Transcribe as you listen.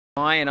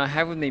And I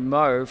have with me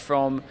Mo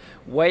from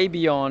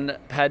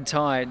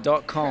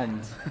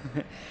waybeyondpadthai.com.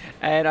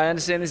 And I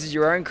understand this is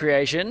your own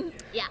creation.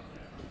 Yeah.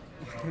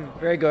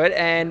 Very good.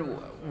 And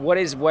what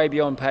is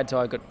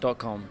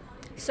waybeyondpadthai.com?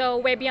 So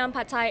Way Beyond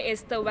Pad Thai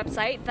is the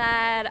website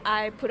that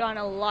I put on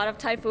a lot of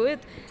Thai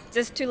food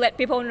just to let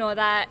people know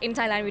that in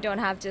Thailand we don't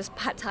have just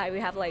Pad Thai,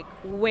 we have like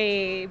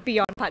way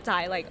beyond Pad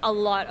Thai, like a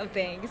lot of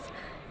things.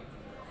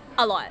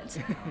 A lot.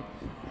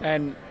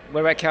 And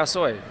what about khao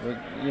soi?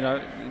 You know,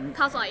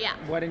 Khao soi, yeah.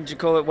 why didn't you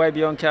call it Way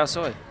Beyond Khao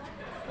Soi?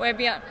 Way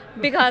beyond,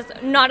 because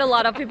not a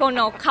lot of people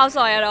know khao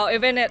soi at all,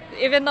 even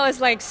though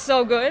it's like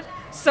so good,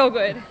 so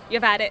good.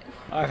 You've had it.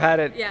 I've had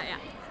it. Yeah.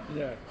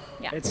 Yeah.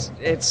 Yeah.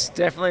 It's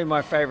definitely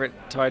my favorite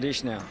Thai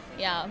dish now.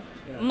 Yeah.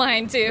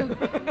 Mine too.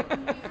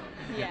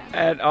 Yeah.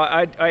 And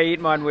I eat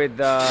mine with,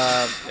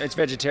 it's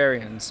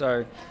vegetarian,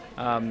 so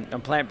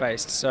I'm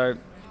plant-based. So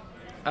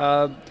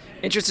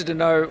interested to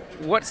know,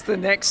 what's the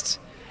next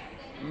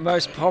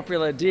most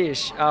popular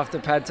dish after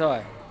Pad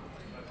Thai?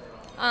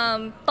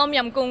 Tom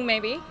yum goong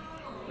maybe.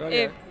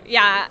 Okay.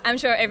 I'm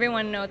sure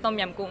everyone knows tom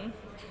yum goong.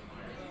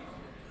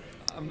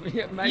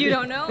 Yeah, maybe. You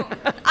don't know?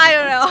 I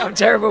don't know. I'm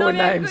terrible with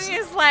Tom yum names. goong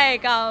is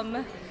like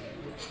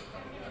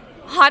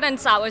hot and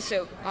sour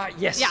soup.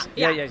 Yes.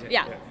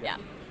 Yeah.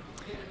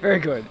 Very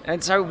good.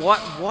 And so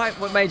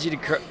what made you to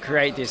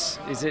create this?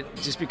 Is it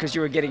just because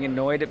you were getting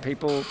annoyed at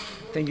people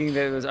thinking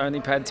that it was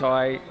only Pad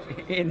Thai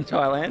in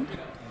Thailand?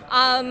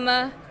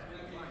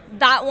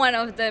 That one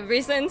of the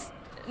reasons.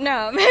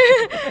 No.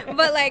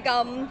 But like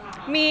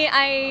me,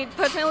 I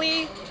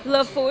personally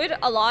love food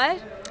a lot,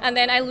 and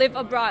then I live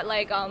abroad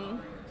like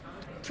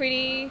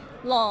pretty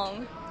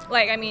long.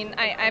 Like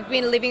I've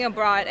been living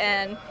abroad,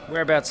 and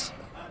Whereabouts?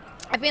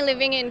 I've been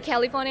living in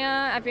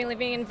California, I've been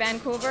living in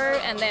Vancouver,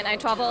 and then I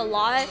travel a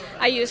lot.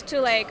 I used to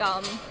like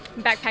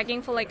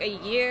backpacking for like a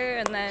year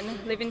and then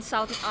live in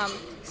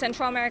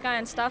Central America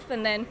and stuff,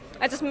 and then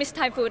I just miss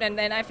Thai food, and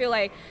then I feel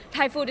like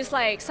Thai food is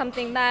like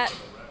something that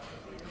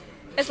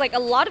it's like a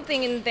lot of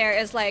thing in there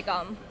is like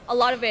a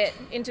lot of it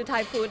into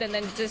Thai food, and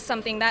then just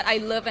something that I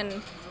love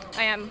and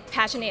I am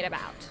passionate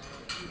about.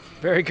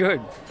 Very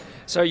good.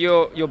 So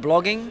you're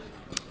blogging?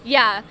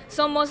 Yeah,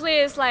 so mostly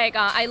it's like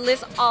I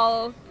list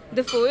all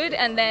the food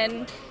and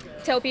then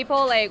tell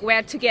people like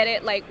where to get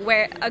it, like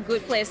where a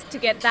good place to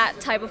get that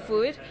type of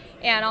food.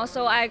 And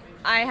also I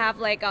have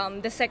like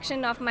the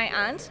section of my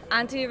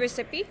auntie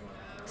recipe,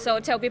 so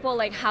tell people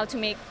like how to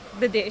make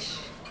the dish.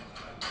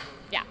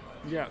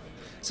 Yeah.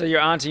 So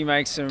your auntie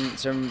makes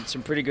some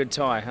pretty good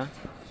Thai, huh?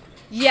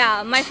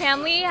 Yeah, my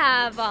family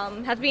have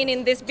been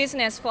in this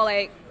business for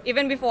like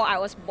even before I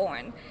was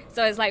born,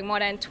 so it's like more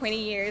than 20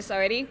 years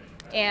already.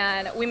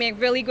 And we make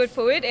really good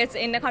food. It's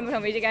in Nakhon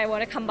Pathom. If you guys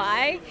want to come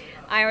by,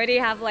 I already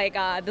have like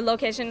the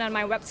location on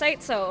my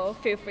website, so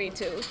feel free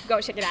to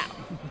go check it out.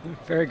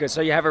 Very good.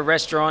 So you have a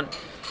restaurant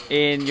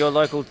in your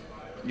local,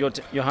 your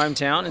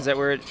hometown. Is that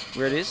where it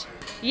is?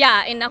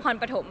 Yeah, in Nakhon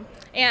Pathom,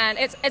 and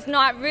it's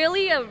not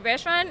really a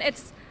restaurant.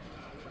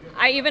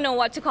 I even know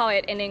what to call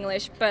it in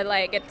English, but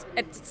like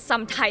it's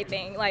some Thai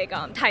thing, like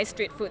Thai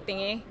street food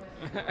thingy.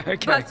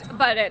 Okay.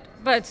 But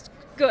it's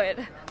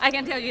good. I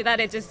can tell you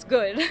that it's just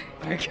good.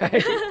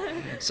 Okay.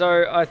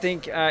 So I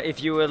think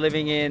if you were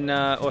living in,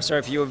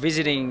 if you were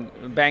visiting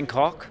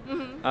Bangkok,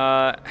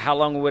 how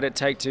long would it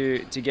take to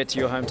get to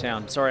your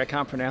hometown? Sorry, I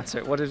can't pronounce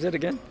it. What is it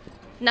again?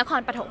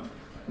 Nakhon Pathom.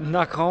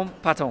 Nakhon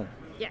Pathom.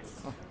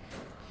 Yes.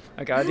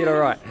 Okay, I did all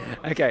right.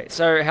 Okay,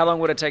 so how long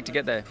would it take to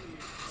get there?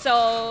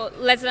 So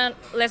less than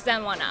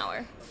 1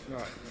 hour.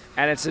 Right.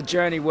 And it's a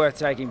journey worth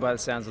taking by the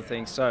sounds of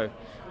things. So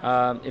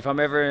if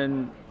I'm ever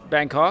in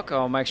Bangkok,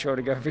 I'll make sure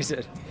to go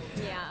visit.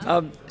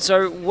 Yeah.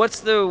 So what's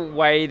the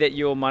way that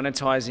you're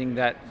monetizing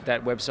that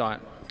website?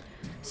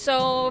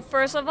 So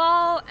first of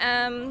all,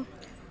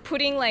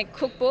 putting like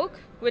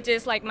cookbook, which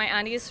is like my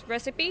auntie's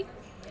recipe,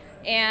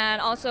 and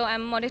also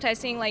I'm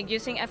monetizing like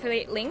using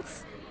affiliate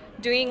links,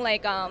 doing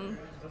like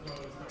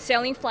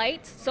selling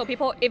flights. So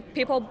if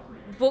people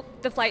book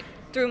the flight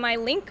through my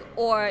link,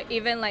 or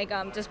even like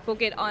just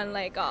book it on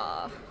like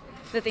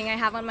the thing I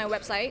have on my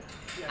website,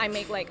 I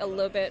make like a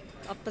little bit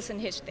of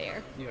percentage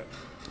there. Yeah.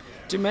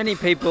 Do many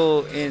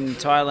people in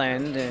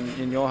Thailand and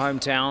in your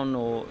hometown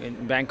or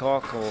in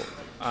Bangkok or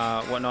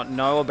whatnot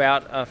know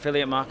about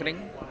affiliate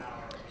marketing?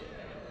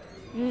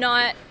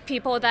 Not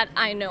people that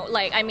I know,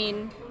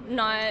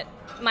 not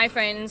my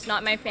friends,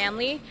 not my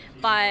family,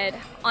 but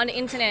on the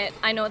internet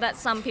I know that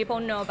some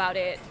people know about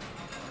it,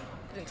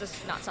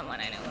 just not someone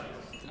I know.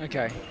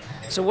 Okay.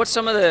 So what's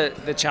some of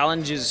the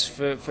challenges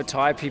for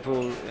Thai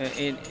people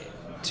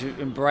to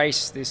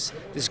embrace this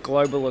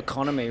global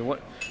economy?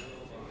 What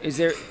is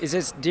there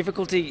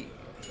difficulty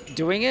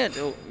doing it?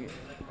 Or,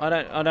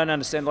 I don't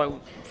understand. Like,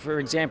 for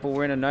example,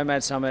 we're in a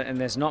Nomad Summit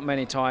and there's not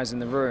many Thais in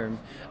the room.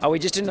 Are we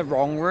just in the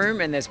wrong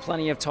room and there's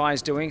plenty of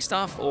Thais doing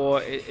stuff,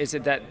 or is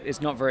it that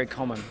it's not very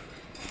common?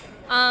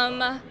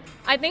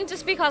 I think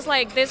just because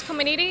like this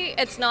community,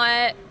 it's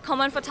not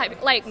common for Thai.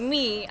 Like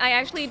me, I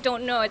actually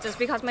don't know it just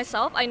because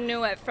myself. I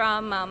knew it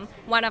from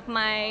one of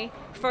my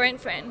foreign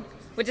friend,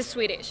 which is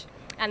Swedish.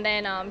 and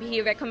then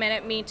he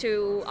recommended me to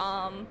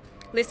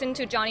listen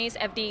to Johnny's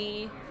FD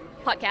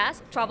podcast,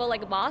 Travel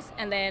Like a Boss,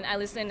 and then I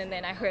listened and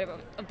then I heard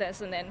of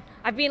this, and then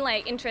I've been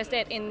like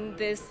interested in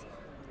this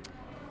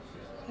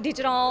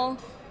digital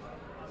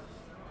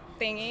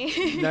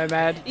thingy.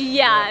 Nomad?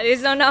 Yeah,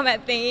 it's no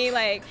nomad thingy,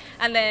 like,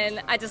 and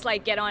then I just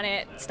like get on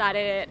it,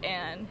 started it,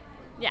 and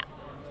yeah.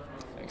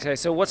 Okay,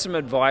 so what's some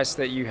advice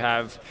that you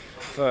have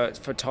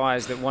for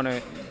Thais that want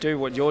to do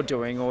what you're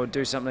doing or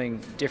do something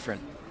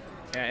different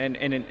and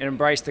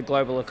embrace the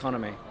global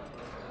economy?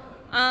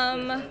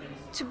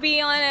 To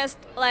be honest,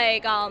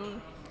 like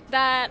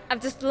that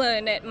I've just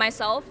learned it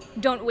myself.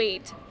 Don't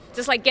wait.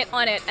 Just like get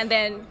on it and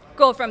then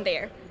go from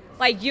there.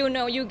 Like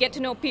you get to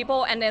know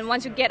people, and then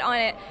once you get on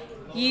it,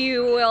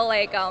 you will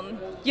like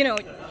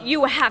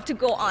you have to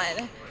go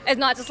on.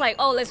 It's not just like,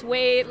 oh, let's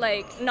wait,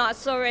 like not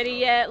so ready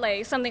yet,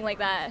 like something like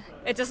that.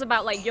 It's just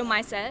about like your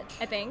mindset,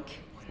 I think.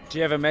 Do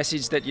you have a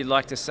message that you'd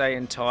like to say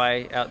in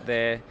Thai out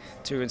there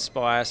to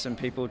inspire some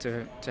people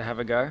to have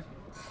a go?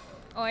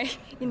 โอ้ย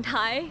in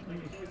Thai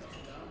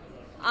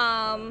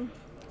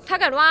ถ้า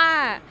เกิดว่า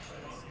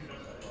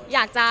อย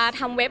ากจะ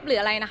ทำเว็บหรือ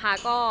อะไรนะคะ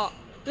ก็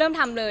เริ่ม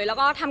ทำเลยแล้ว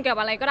ก็ทำเกี่ยวกั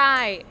บอะไรก็ได้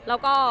แล้ว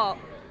ก็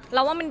เร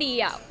าว่ามันดี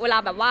อ่ะเวลา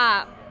แบบว่า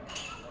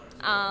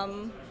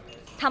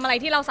ทำอะไร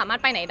ที่เราสามารถ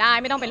ไปไหนได้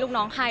ไม่ต้องเป็นลูก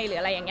น้องใครหรือ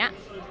อะไรอย่างเงี้ย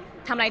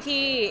ทำอะไร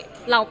ที่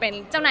เราเป็น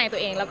เจ้านายตั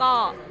วเองแล้วก็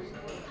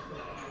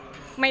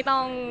ไม่ต้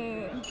อง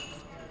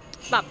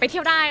แบบไปเที่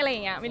ยวได้อะไรอย่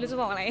างเงี้ยไม่รู้จะ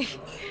บอกอะไร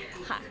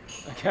ค่ะ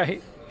Okay,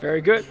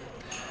 very good.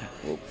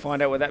 We'll find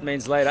out what that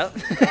means later.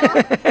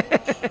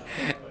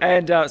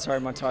 And sorry,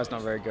 my Thai's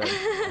not very good.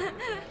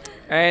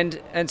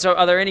 And so,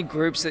 are there any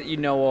groups that you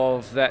know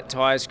of that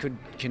Thais could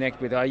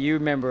connect with? Are you a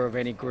member of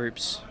any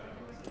groups?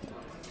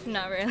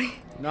 Not really.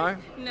 No.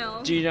 No.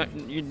 Do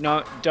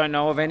don't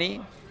know of any?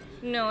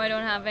 No, I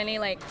don't have any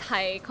like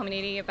Thai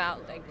community about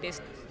like this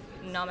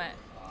nomad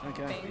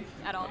thing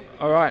at all.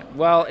 All right.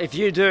 Well, if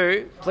you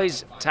do,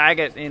 please tag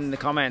it in the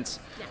comments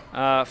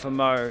for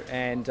Mo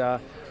and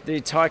the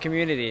Thai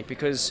community,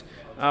 because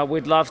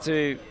we'd love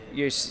to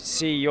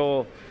see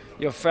your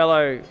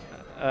fellow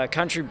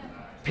country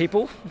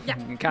people. Yeah.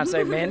 You can't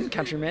say men,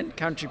 countrymen,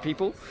 country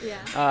people.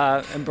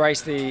 Yeah.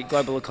 Embrace the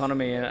global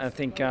economy, and I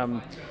think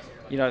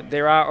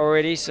there are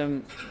already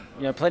some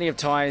plenty of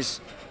Thais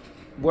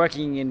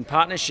working in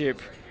partnership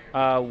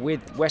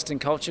with Western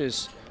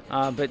cultures,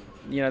 but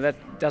that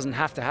doesn't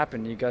have to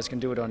happen. You guys can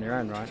do it on your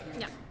own, right?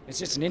 Yeah. It's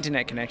just an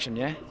internet connection,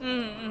 yeah?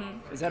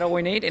 Mm-hmm. Is that all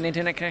we need, an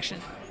internet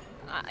connection?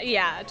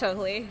 Yeah,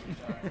 totally.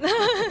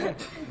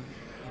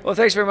 Well,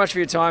 thanks very much for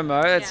your time,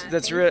 Mo. I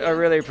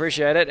really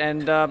appreciate it.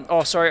 And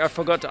sorry, I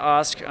forgot to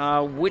ask,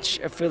 which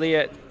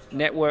affiliate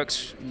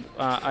networks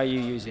are you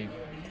using?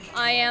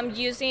 I am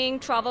using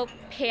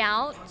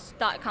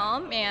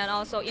travelpayouts.com and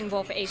also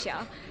Involve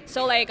Asia.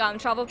 So like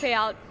Travel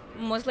Payout,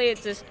 mostly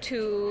it's just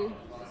two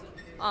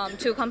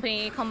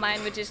company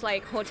combined, which is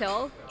like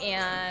hotel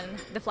and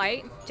the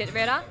flight,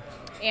 Jetreda.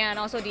 And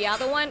also the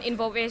other one,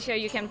 Involve Asia,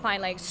 you can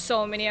find like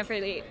so many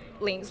affiliate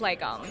links,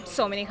 like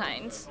so many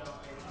kinds.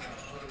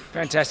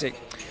 Fantastic.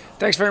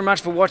 Thanks very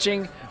much for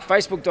watching.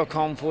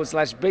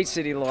 Facebook.com/Beach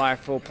City Live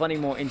for plenty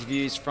more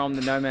interviews from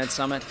the Nomad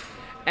Summit.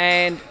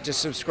 And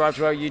just subscribe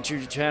to our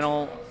YouTube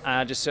channel.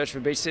 Just search for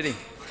Beach City.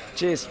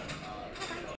 Cheers.